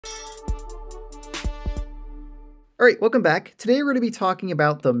All right, welcome back. Today we're going to be talking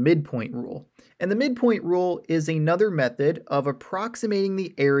about the midpoint rule. And the midpoint rule is another method of approximating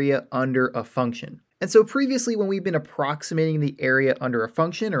the area under a function. And so previously when we've been approximating the area under a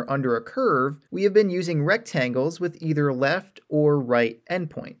function or under a curve, we have been using rectangles with either left or right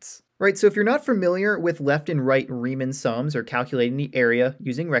endpoints. Right, so if you're not familiar with left and right Riemann sums or calculating the area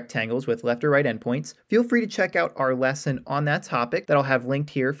using rectangles with left or right endpoints, feel free to check out our lesson on that topic that I'll have linked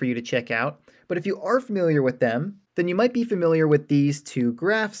here for you to check out. But if you are familiar with them, then you might be familiar with these two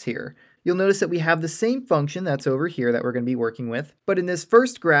graphs here. You'll notice that we have the same function that's over here that we're going to be working with, but in this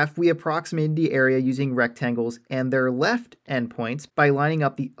first graph, we approximated the area using rectangles and their left endpoints by lining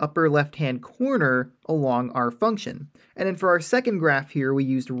up the upper left-hand corner along our function. And then for our second graph here, we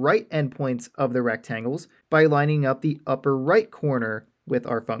used right endpoints of the rectangles by lining up the upper right corner with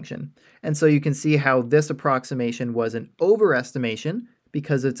our function. And so you can see how this approximation was an overestimation,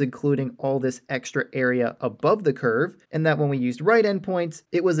 because it's including all this extra area above the curve, and that when we used right endpoints,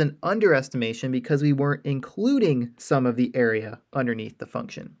 it was an underestimation because we weren't including some of the area underneath the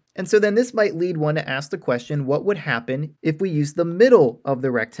function. And so then this might lead one to ask the question, what would happen if we used the middle of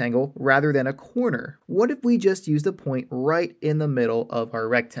the rectangle rather than a corner? What if we just used a point right in the middle of our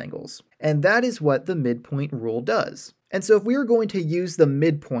rectangles? And that is what the midpoint rule does. And so if we were going to use the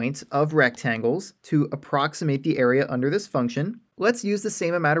midpoints of rectangles to approximate the area under this function, let's use the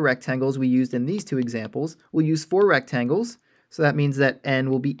same amount of rectangles we used in these two examples. We'll use 4 rectangles, so that means that n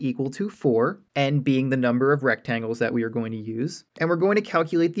will be equal to 4, n being the number of rectangles that we are going to use. And we're going to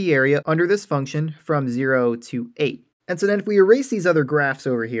calculate the area under this function from 0 to 8. And so then if we erase these other graphs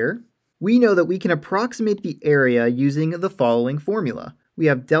over here, we know that we can approximate the area using the following formula. We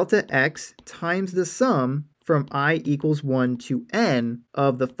have delta x times the sum from I equals 1 to n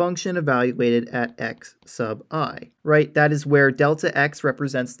of the function evaluated at x sub I, right? That is where delta x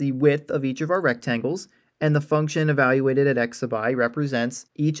represents the width of each of our rectangles, and the function evaluated at x sub I represents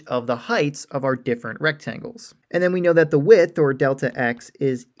each of the heights of our different rectangles. And then we know that the width, or delta x,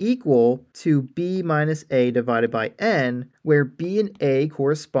 is equal to b minus a divided by n, where b and a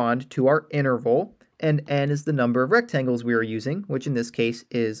correspond to our interval, and n is the number of rectangles we are using, which in this case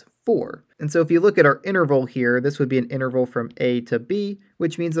is 4. And so if you look at our interval here, this would be an interval from a to b,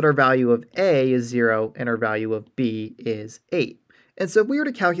 which means that our value of a is 0 and our value of b is 8. And so if we were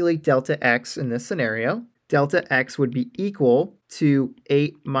to calculate delta x in this scenario, delta x would be equal to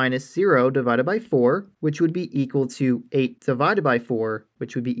 8 minus 0 divided by 4, which would be equal to 8 divided by 4,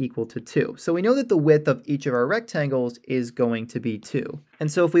 which would be equal to 2. So we know that the width of each of our rectangles is going to be 2.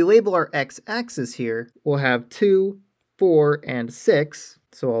 And so if we label our x-axis here, we'll have 2, 4, and 6.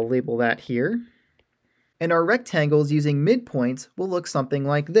 So I'll label that here. And our rectangles using midpoints will look something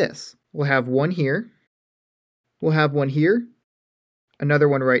like this. We'll have one here, we'll have one here, another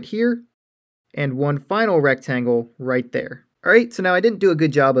one right here, and one final rectangle right there. All right, so now I didn't do a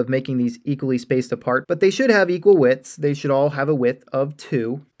good job of making these equally spaced apart, but they should have equal widths. They should all have a width of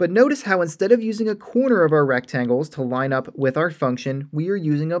 2. But notice how instead of using a corner of our rectangles to line up with our function, we are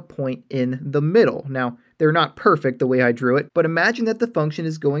using a point in the middle. Now, they're not perfect the way I drew it, but imagine that the function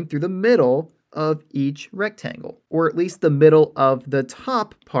is going through the middle of each rectangle, or at least the middle of the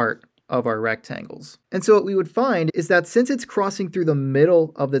top part of our rectangles. And so what we would find is that since it's crossing through the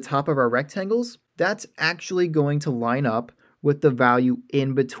middle of the top of our rectangles, that's actually going to line up with the value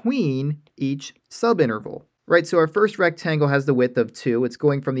in between each subinterval. Right, so our first rectangle has the width of 2. It's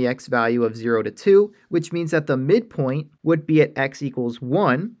going from the x value of 0 to 2, which means that the midpoint would be at x equals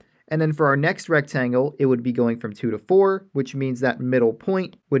 1. And then for our next rectangle, it would be going from 2 to 4, which means that middle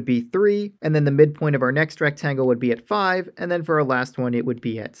point would be 3. And then the midpoint of our next rectangle would be at 5. And then for our last one, it would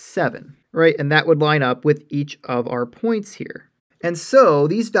be at 7. Right, and that would line up with each of our points here. And so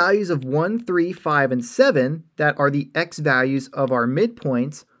these values of 1, 3, 5, and 7, that are the x values of our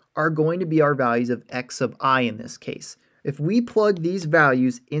midpoints, are going to be our values of x sub I in this case. If we plug these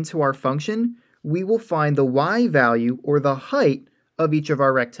values into our function, we will find the y value, or the height, of each of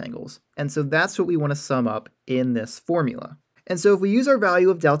our rectangles. And so that's what we want to sum up in this formula. And so if we use our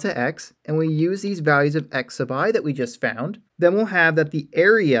value of delta x, and we use these values of x sub I that we just found, then we'll have that the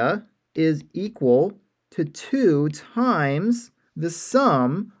area is equal to 2 times the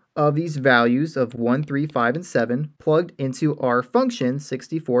sum of these values of 1, 3, 5, and 7 plugged into our function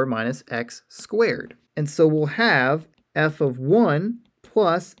 64 minus x squared. And so we'll have f of 1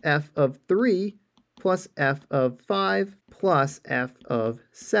 plus f of 3 plus f of 5 plus f of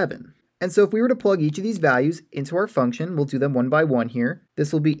 7. And so if we were to plug each of these values into our function, we'll do them one by one here.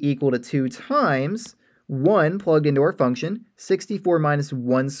 This will be equal to 2 times 1 plugged into our function. 64 minus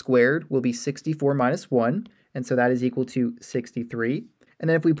 1 squared will be 64 minus 1, and so that is equal to 63. And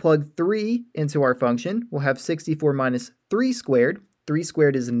then if we plug 3 into our function, we'll have 64 minus 3 squared. 3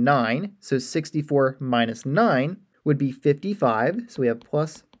 squared is 9, so 64 minus 9 would be 55, so we have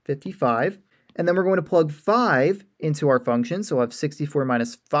plus 55. And then we're going to plug 5 into our function, so we'll have 64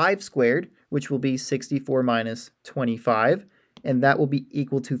 minus 5 squared, which will be 64 minus 25, and that will be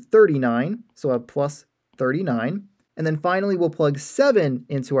equal to 39, so we'll have plus 39. And then finally, we'll plug 7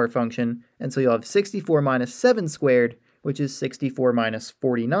 into our function, and so you'll have 64 minus 7 squared, which is 64 minus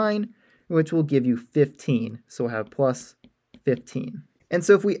 49, which will give you 15, so we'll have plus 15. And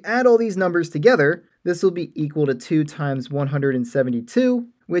so if we add all these numbers together, this will be equal to 2 times 172,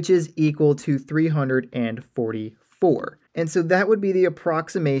 which is equal to 344. And so that would be the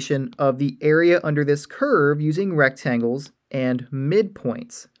approximation of the area under this curve using rectangles and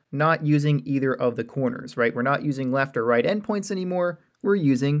midpoints, not using either of the corners, right? We're not using left or right endpoints anymore. We're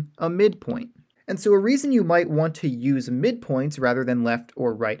using a midpoint. And so a reason you might want to use midpoints rather than left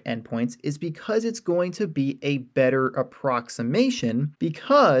or right endpoints is because it's going to be a better approximation,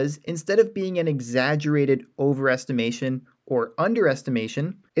 because instead of being an exaggerated overestimation or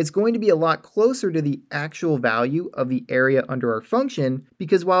underestimation, it's going to be a lot closer to the actual value of the area under our function,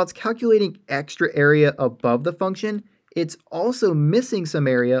 because while it's calculating extra area above the function, it's also missing some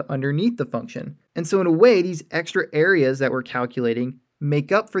area underneath the function. And so in a way, these extra areas that we're calculating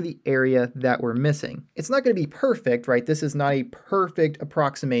make up for the area that we're missing. It's not going to be perfect, right? This is not a perfect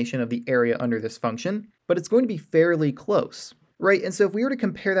approximation of the area under this function, but it's going to be fairly close, right? And so if we were to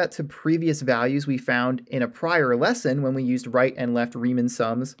compare that to previous values we found in a prior lesson when we used right and left Riemann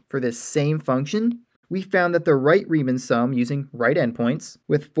sums for this same function, we found that the right Riemann sum using right endpoints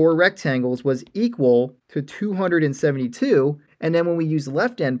with 4 rectangles was equal to 272, and then when we used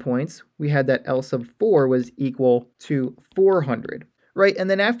left endpoints, we had that L sub 4 was equal to 400. Right, and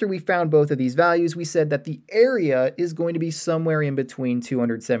then after we found both of these values, we said that the area is going to be somewhere in between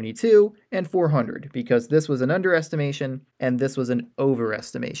 272 and 400, because this was an underestimation and this was an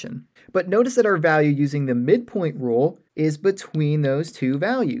overestimation. But notice that our value using the midpoint rule is between those two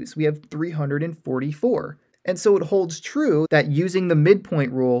values. We have 344. And so it holds true that using the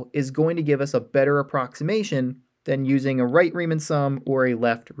midpoint rule is going to give us a better approximation than using a right Riemann sum or a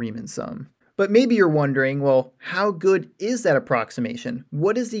left Riemann sum. But maybe you're wondering, well, how good is that approximation?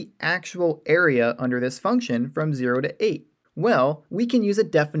 What is the actual area under this function from 0 to 8? Well, we can use a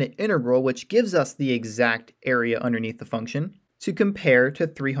definite integral, which gives us the exact area underneath the function, to compare to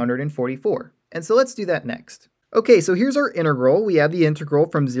 344. And so let's do that next. Okay, so here's our integral. We have the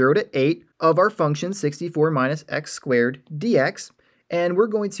integral from 0 to 8 of our function 64 minus x squared dx. And we're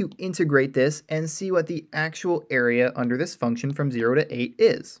going to integrate this and see what the actual area under this function from 0 to 8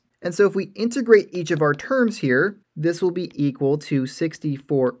 is. And so if we integrate each of our terms here, this will be equal to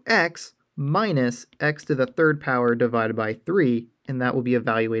 64x minus x to the third power divided by 3, and that will be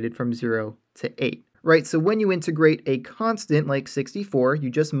evaluated from 0 to 8. Right, so when you integrate a constant like 64, you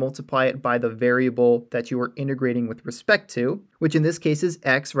just multiply it by the variable that you are integrating with respect to, which in this case is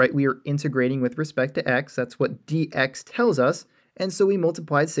x, right? We are integrating with respect to x. That's what dx tells us. And so we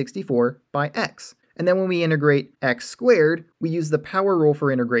multiplied 64 by x. And then when we integrate x squared, we use the power rule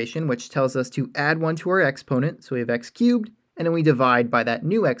for integration, which tells us to add 1 to our exponent, so we have x cubed, and then we divide by that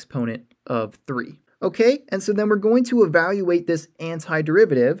new exponent of 3. Okay, and so then we're going to evaluate this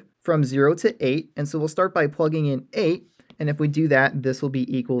antiderivative from 0 to 8, and so we'll start by plugging in 8, and if we do that, this will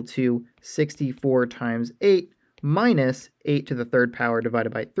be equal to 64 times 8 minus 8 to the third power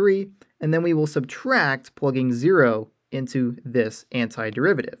divided by 3, and then we will subtract plugging 0 into this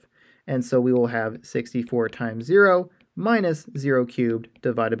antiderivative. And so we will have 64 times 0 minus 0 cubed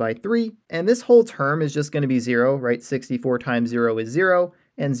divided by 3. And this whole term is just going to be 0, right? 64 times 0 is 0,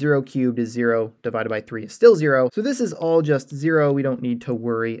 and 0 cubed is 0 divided by 3 is still 0. So this is all just 0. We don't need to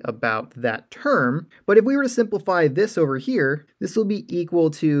worry about that term. But if we were to simplify this over here, this will be equal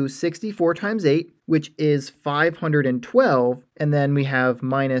to 64 times 8, which is 512. And then we have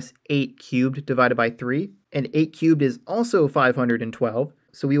minus 8 cubed divided by 3. And 8 cubed is also 512.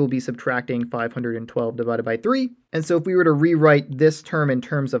 So we will be subtracting 512 divided by 3. And so if we were to rewrite this term in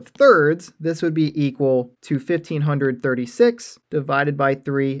terms of thirds, this would be equal to 1536 divided by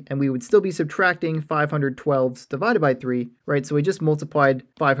 3. And we would still be subtracting 512s divided by 3, right? So we just multiplied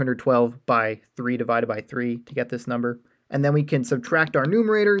 512 by 3 divided by 3 to get this number. And then we can subtract our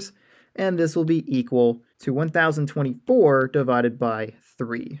numerators, and this will be equal to 1024 divided by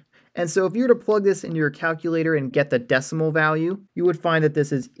 3. And so if you were to plug this into your calculator and get the decimal value, you would find that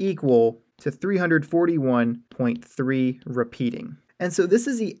this is equal to 341.3 repeating. And so this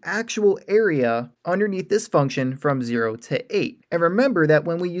is the actual area underneath this function from 0 to 8. And remember that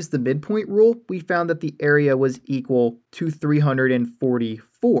when we used the midpoint rule, we found that the area was equal to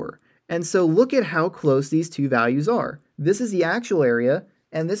 344. And so look at how close these two values are. This is the actual area,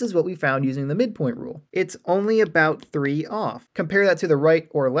 and this is what we found using the midpoint rule. It's only about 3 off. Compare that to the right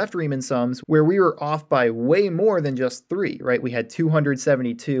or left Riemann sums, where we were off by way more than just 3, right? We had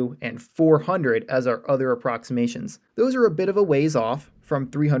 272 and 400 as our other approximations. Those are a bit of a ways off from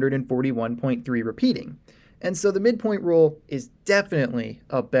 341.3 repeating. And so the midpoint rule is definitely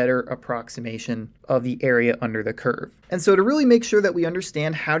a better approximation of the area under the curve. And so to really make sure that we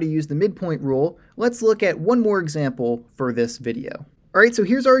understand how to use the midpoint rule, let's look at one more example for this video. All right, so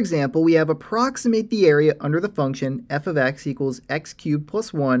here's our example. We have approximate the area under the function f of x equals x cubed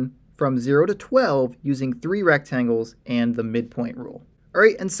plus 1 from 0 to 12 using 3 rectangles and the midpoint rule. All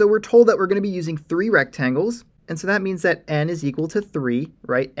right, and so we're told that we're going to be using 3 rectangles, and so that means that n is equal to 3,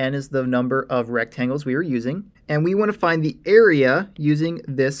 right? N is the number of rectangles we are using, and we want to find the area using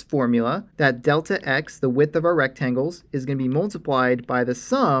this formula, that delta x, the width of our rectangles, is going to be multiplied by the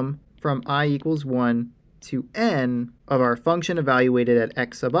sum from I equals 1 to n of our function evaluated at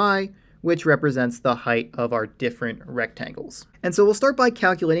x sub I, which represents the height of our different rectangles. And so we'll start by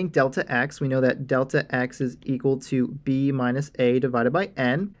calculating delta x. We know that delta x is equal to b minus a divided by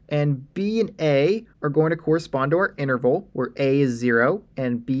n, and b and a are going to correspond to our interval, where a is 0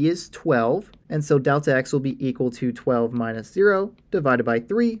 and b is 12, and so delta x will be equal to 12 minus 0 divided by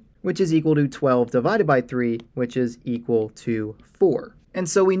 3, which is equal to 12 divided by 3, which is equal to 4. And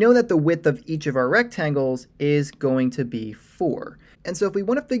so we know that the width of each of our rectangles is going to be 4. And so if we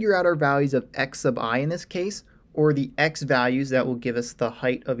want to figure out our values of x sub I in this case, or the x values that will give us the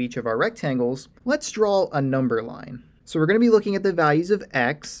height of each of our rectangles, let's draw a number line. So we're going to be looking at the values of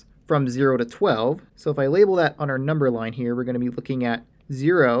x from 0 to 12. So if I label that on our number line here, we're going to be looking at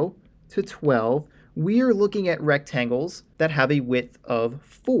 0 to 12. We are looking at rectangles that have a width of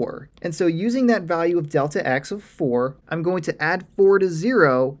 4. And so using that value of delta x of 4, I'm going to add 4 to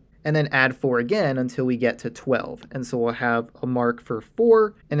 0 and then add 4 again until we get to 12. And so we'll have a mark for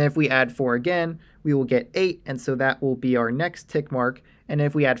 4, and if we add 4 again, we will get 8, and so that will be our next tick mark. And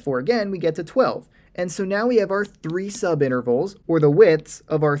if we add 4 again, we get to 12. And so now we have our 3 subintervals, or the widths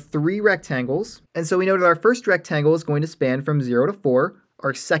of our 3 rectangles. And so we know that our first rectangle is going to span from 0 to 4.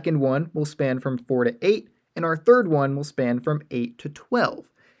 Our second one will span from 4 to 8, and our third one will span from 8 to 12.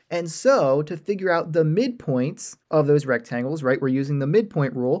 And so to figure out the midpoints of those rectangles, right, we're using the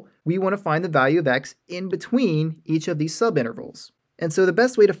midpoint rule, we want to find the value of x in between each of these subintervals. And so the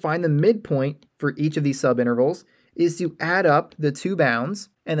best way to find the midpoint for each of these subintervals is to add up the two bounds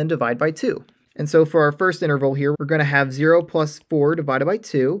and then divide by 2. And so for our first interval here, we're going to have 0 plus 4 divided by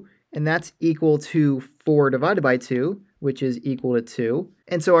 2, and that's equal to 4 divided by 2, which is equal to 2.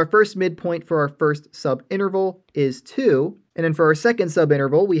 And so our first midpoint for our first subinterval is 2. And then for our second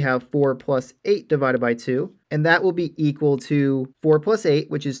subinterval, we have 4 plus 8 divided by 2. And that will be equal to 4 plus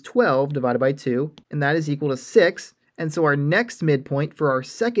 8, which is 12 divided by 2. And that is equal to 6. And so our next midpoint for our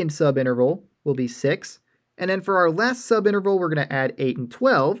second subinterval will be 6. And then for our last subinterval, we're going to add 8 and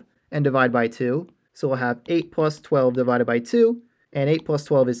 12 and divide by 2. So we'll have 8 plus 12 divided by 2. And 8 plus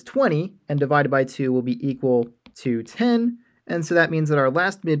 12 is 20. And divided by 2 will be equal to 10, and so that means that our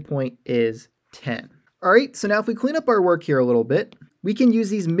last midpoint is 10. All right, so now if we clean up our work here a little bit, we can use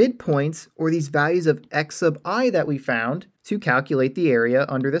these midpoints, or these values of x sub I that we found, to calculate the area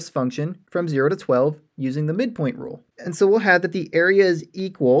under this function from 0 to 12 using the midpoint rule. And so we'll have that the area is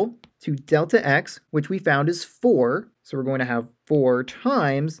equal to delta x, which we found is 4, so we're going to have 4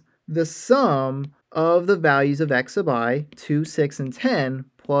 times the sum of the values of x sub I, 2, 6, and 10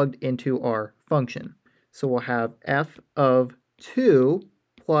 plugged into our function. So we'll have f of 2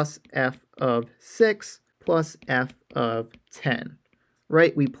 plus f of 6 plus f of 10,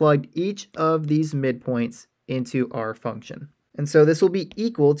 right? We plugged each of these midpoints into our function. And so this will be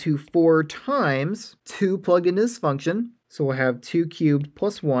equal to 4 times 2 plugged into this function. So we'll have 2 cubed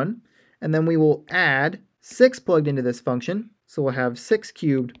plus 1. And then we will add 6 plugged into this function. So we'll have 6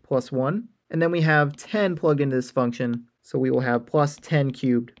 cubed plus 1. And then we have 10 plugged into this function. So we will have plus 10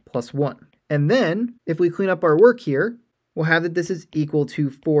 cubed plus 1. And then, if we clean up our work here, we'll have that this is equal to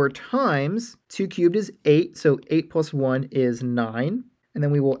 4 times 2 cubed is 8, so 8 plus 1 is 9. And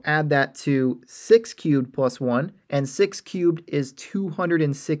then we will add that to 6 cubed plus 1, and 6 cubed is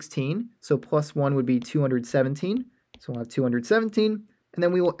 216, so plus 1 would be 217. So we'll have 217, and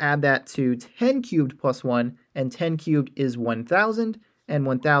then we will add that to 10 cubed plus 1, and 10 cubed is 1,000, and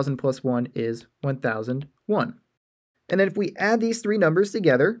 1,000 plus 1 is 1,001. And then if we add these three numbers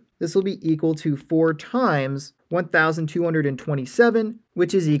together, this will be equal to 4 times 1,227,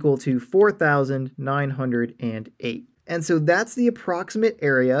 which is equal to 4,908. And so that's the approximate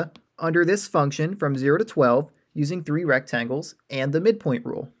area under this function from 0 to 12 using 3 rectangles and the midpoint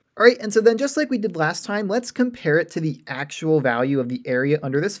rule. All right, and so then just like we did last time, let's compare it to the actual value of the area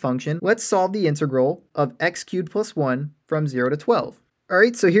under this function. Let's solve the integral of x cubed plus 1 from 0 to 12. All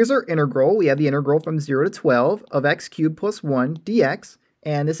right, so here's our integral. We have the integral from 0 to 12 of x cubed plus 1 dx.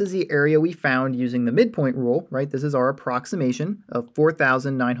 And this is the area we found using the midpoint rule, right? This is our approximation of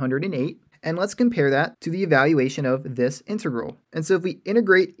 4,908. And let's compare that to the evaluation of this integral. And so if we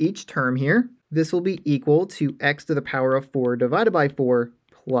integrate each term here, this will be equal to x to the power of 4 divided by 4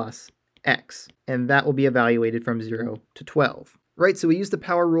 plus x. And that will be evaluated from 0 to 12. Right, so we used the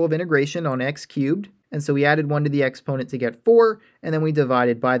power rule of integration on x cubed. And so we added 1 to the exponent to get 4, and then we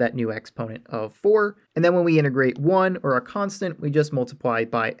divided by that new exponent of 4. And then when we integrate 1, or a constant, we just multiply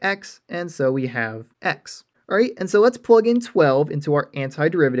by x, and so we have x. All right, and so let's plug in 12 into our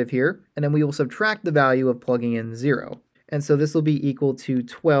antiderivative here, and then we will subtract the value of plugging in 0. And so this will be equal to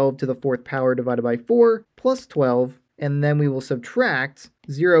 12 to the 4th power divided by 4 plus 12, and then we will subtract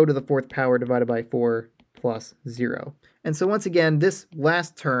 0 to the 4th power divided by 4 plus 0. And so once again, this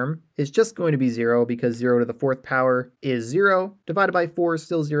last term is just going to be 0 because 0 to the 4th power is 0, divided by 4 is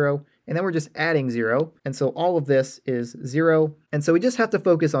still 0, and then we're just adding 0, and so all of this is 0. And so we just have to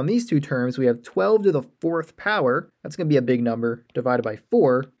focus on these two terms. We have 12 to the 4th power, that's going to be a big number, divided by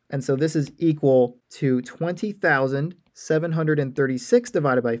 4, and so this is equal to 20,736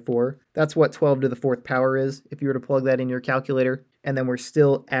 divided by 4. That's what 12 to the 4th power is, if you were to plug that in your calculator. And then we're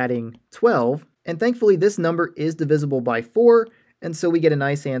still adding 12. And thankfully, this number is divisible by 4, and so we get a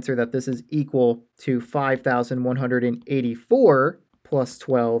nice answer that this is equal to 5,184 plus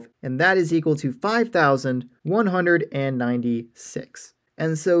 12, and that is equal to 5,196.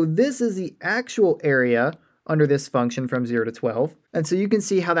 And so this is the actual area under this function from 0 to 12. And so you can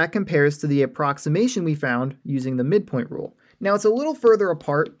see how that compares to the approximation we found using the midpoint rule. Now it's a little further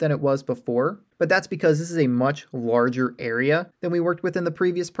apart than it was before, but that's because this is a much larger area than we worked with in the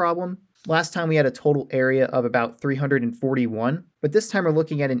previous problem. Last time we had a total area of about 341, but this time we're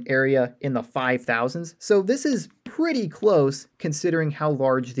looking at an area in the 5,000s. So this is pretty close considering how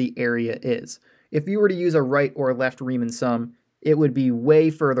large the area is. If you were to use a right or left Riemann sum, it would be way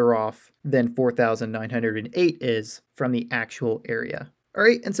further off than 4,908 is from the actual area. All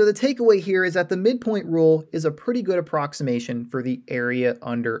right, and so the takeaway here is that the midpoint rule is a pretty good approximation for the area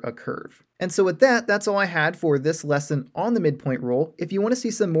under a curve. And so with that, that's all I had for this lesson on the midpoint rule. If you want to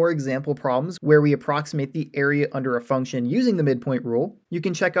see some more example problems where we approximate the area under a function using the midpoint rule, you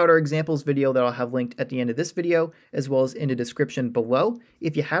can check out our examples video that I'll have linked at the end of this video, as well as in the description below.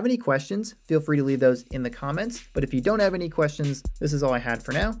 If you have any questions, feel free to leave those in the comments. But if you don't have any questions, this is all I had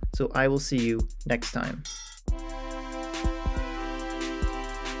for now. So I will see you next time.